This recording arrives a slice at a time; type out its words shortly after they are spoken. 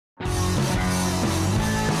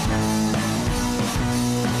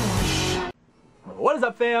What is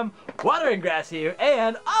up, fam? Water and Grass here,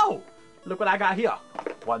 and oh, look what I got here.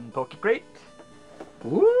 One PokeCrate.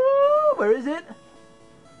 Woo! Where is it?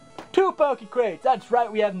 Two PokeCrates. That's right.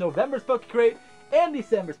 We have November's PokeCrate and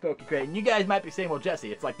December's PokeCrate. And you guys might be saying, well,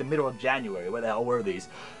 Jesse, it's like the middle of January. Where the hell were these?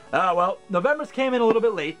 Well, November's came in a little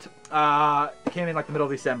bit late. Came in like the middle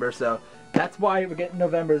of December, so that's why we're getting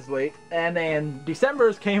November's late. And then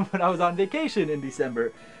December's came when I was on vacation in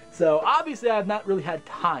December. So obviously I have not really had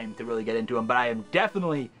time to really get into them, but I am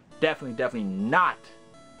definitely not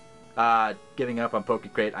giving up on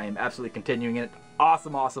PokeCrate. I am absolutely continuing it.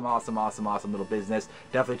 Awesome little business.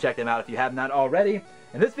 Definitely check them out if you have not already.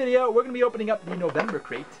 In this video, we're going to be opening up the November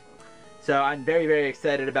crate. So I'm very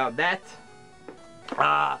excited about that.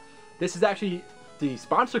 This is actually the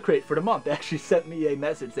sponsor crate for the month. They actually sent me a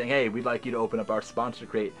message saying, hey, we'd like you to open up our sponsor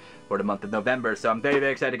crate for the month of November. So I'm very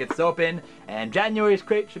excited to get this open. And January's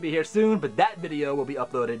crate should be here soon, but that video will be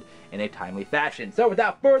uploaded in a timely fashion. So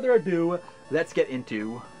without further ado, let's get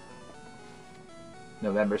into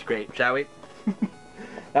November's crate, shall we?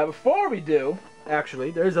 Now before we do,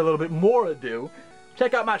 actually, there's a little bit more to do.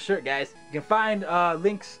 Check out my shirt, guys. You can find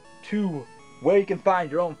links to where you can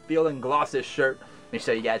find your own Feeling Glosses shirt. Let me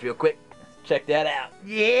show you guys real quick. Check that out.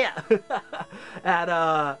 Yeah!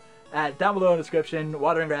 At down below in the description,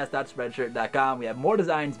 waterandgrass.spreadshirt.com. We have more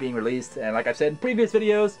designs being released, and like I've said in previous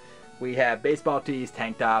videos, we have baseball tees,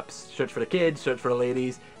 tank tops, shirts for the kids, shirts for the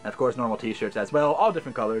ladies, and of course normal t-shirts as well, all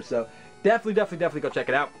different colors. So definitely go check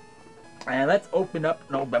it out. And let's open up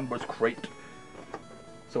November's crate.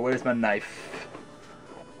 So where's my knife?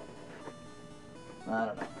 I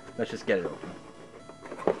don't know. Let's just get it open.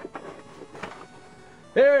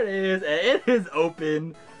 There it is, and it is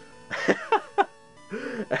open.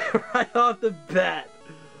 Right off the bat,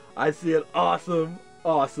 I see an awesome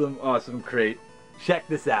crate. Check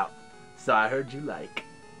this out. So I heard you like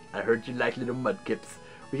little Mudkipz.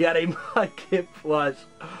 We got a Mudkipz plush.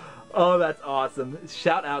 Oh, that's awesome.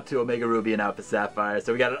 Shout out to Omega Ruby and Alpha Sapphire.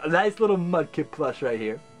 So we got a nice little Mudkipz plush right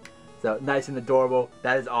here. So nice and adorable.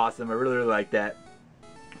 That is awesome. I really like that.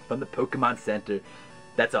 From the Pokemon Center.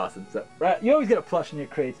 That's awesome. So, right, you always get a plush in your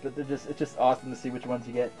crates, but it's just awesome to see which ones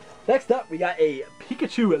you get. Next up, we got a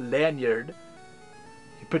Pikachu lanyard.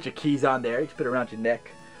 You put your keys on there. You can put it around your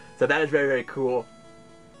neck. So that is very cool.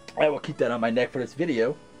 I will keep that on my neck for this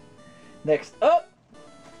video. Next up,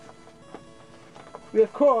 we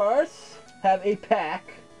of course have a pack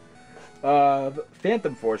of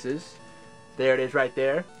Phantom Forces. There it is right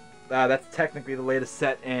there. That's technically the latest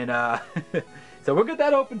set, and so we'll get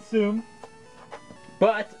that open soon.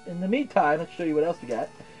 But in the meantime, let's show you what else we got.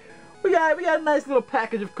 We got a nice little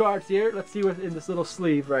package of cards here. Let's see what's in this little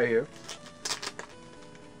sleeve right here.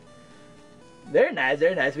 Very nice.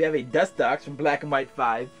 We have a Dustox from Black and White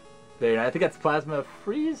 5. Very nice. I think that's Plasma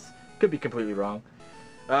Freeze. Could be completely wrong.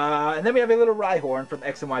 And then we have a little Rhyhorn from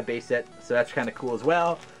X and Y base set. So that's kind of cool as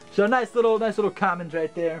well. So nice little commons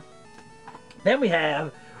right there. Then we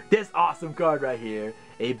have this awesome card right here.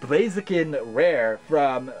 A Blaziken Rare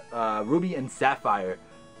from Ruby and Sapphire.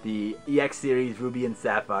 The EX series Ruby and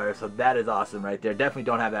Sapphire. So that is awesome right there. Definitely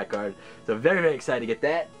don't have that card. So very excited to get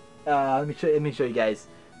that. Let me show you guys.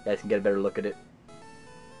 You guys can get a better look at it.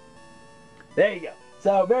 There you go.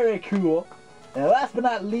 So very cool. And last but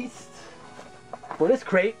not least, for this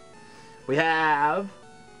crate, we have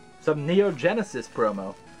some Neo Genesis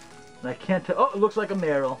promo. And I can't tell. Oh, it looks like a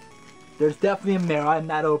Meryl. There's definitely a Meryl. I'm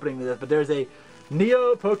not opening this, but there's a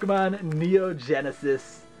Pokemon Neo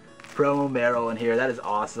Genesis promo Meryl in here. That is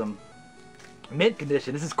awesome. Mint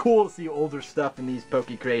condition. This is cool to see older stuff in these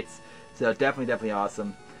PokeCrates. So definitely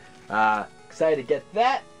awesome. Excited to get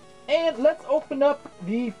that. And let's open up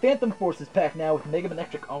the Phantom Forces pack now with Mega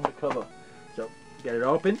Electric on the cover. So get it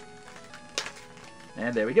open.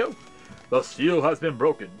 And there we go. The seal has been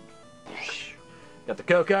broken. Got the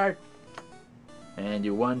code card. And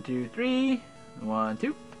you 1, 2, 3. 1,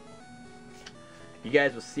 2. You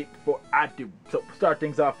guys will see it before I do. So start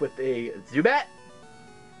things off with a Zubat.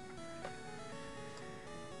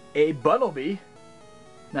 A Bunnelby.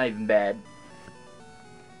 Not even bad.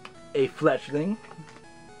 A Fletchling.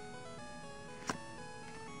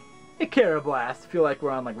 A Carablast. Feel like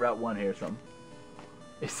we're on like Route 1 here or something.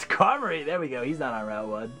 A Skarmory. There we go. He's not on Route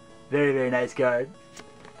 1. Very nice card.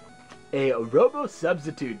 A Robo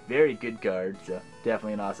Substitute. Very good card. So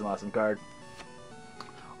definitely an awesome card.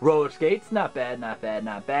 Roller Skates. Not bad.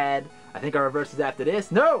 I think our reverse is after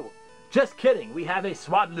this. No! Just kidding. We have a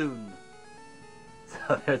Swadloon.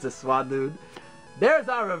 So there's a Swadloon. There's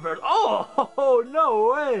our reverse. Oh,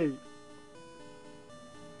 no way!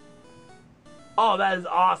 Oh, that is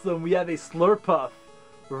awesome. We have a Slurpuff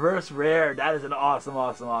Reverse rare. That is an awesome,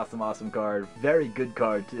 awesome, awesome, awesome card. Very good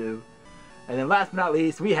card, too. And then last but not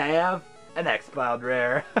least, we have an X-Cloud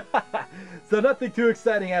rare. So nothing too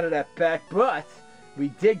exciting out of that pack, but we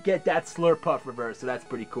did get that Slurpuff reverse, so that's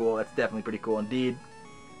pretty cool. That's definitely pretty cool indeed.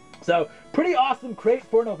 So, pretty awesome crate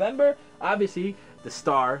for November. Obviously, the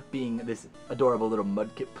star being this adorable little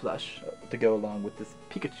Mudkipz plush to go along with this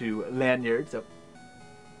Pikachu lanyard. So,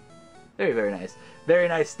 very, very nice. Very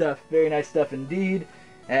nice stuff. Very nice stuff indeed.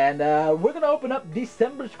 And we're going to open up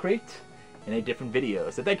December's crate in a different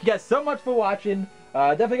video. So, thank you guys so much for watching.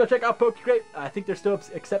 Definitely go check out PokeCrate. I think they're still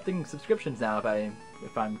accepting subscriptions now,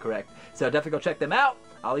 if I'm correct. So, definitely go check them out.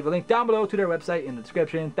 I'll leave a link down below to their website in the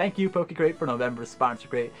description. Thank you, PokeCrate, for November's sponsor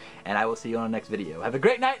crate, and I will see you on the next video. Have a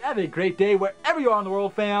great night, have a great day, wherever you are in the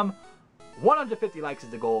world, fam. 150 likes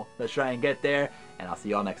is the goal. Let's try and get there, and I'll see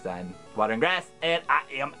you all next time. Water and Grass, and I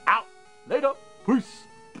am out. Later. Peace.